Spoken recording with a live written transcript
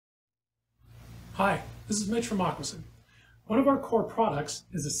Hi, this is Mitch from Aquasyn. One of our core products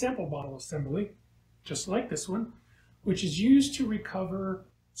is a sample bottle assembly, just like this one, which is used to recover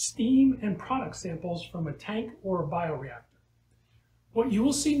steam and product samples from a tank or a bioreactor. What you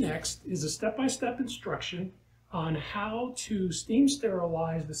will see next is a step-by-step instruction on how to steam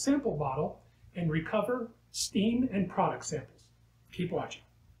sterilize the sample bottle and recover steam and product samples. Keep watching.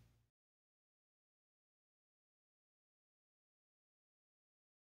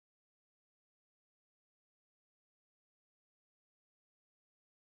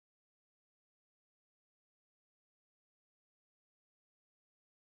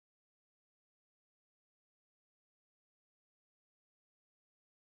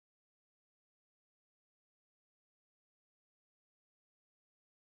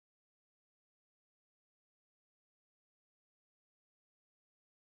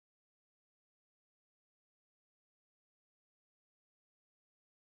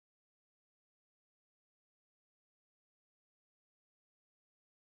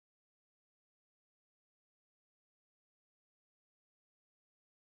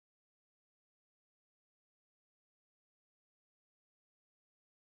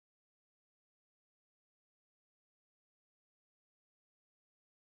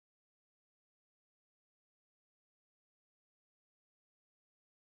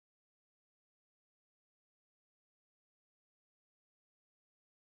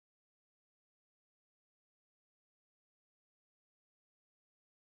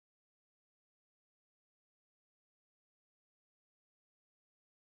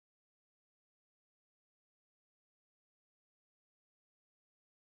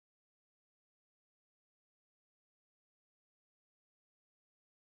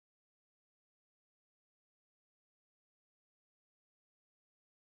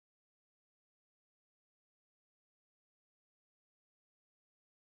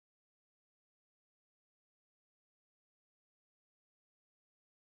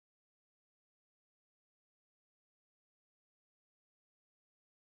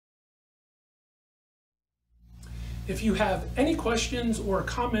 If you have any questions or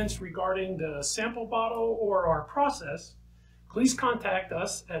comments regarding the sample bottle or our process, please contact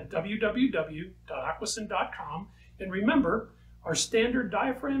us at www.aquasyn.com. And remember, our standard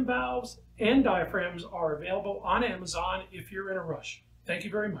diaphragm valves and diaphragms are available on Amazon if you're in a rush. Thank you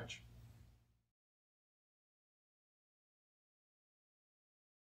very much.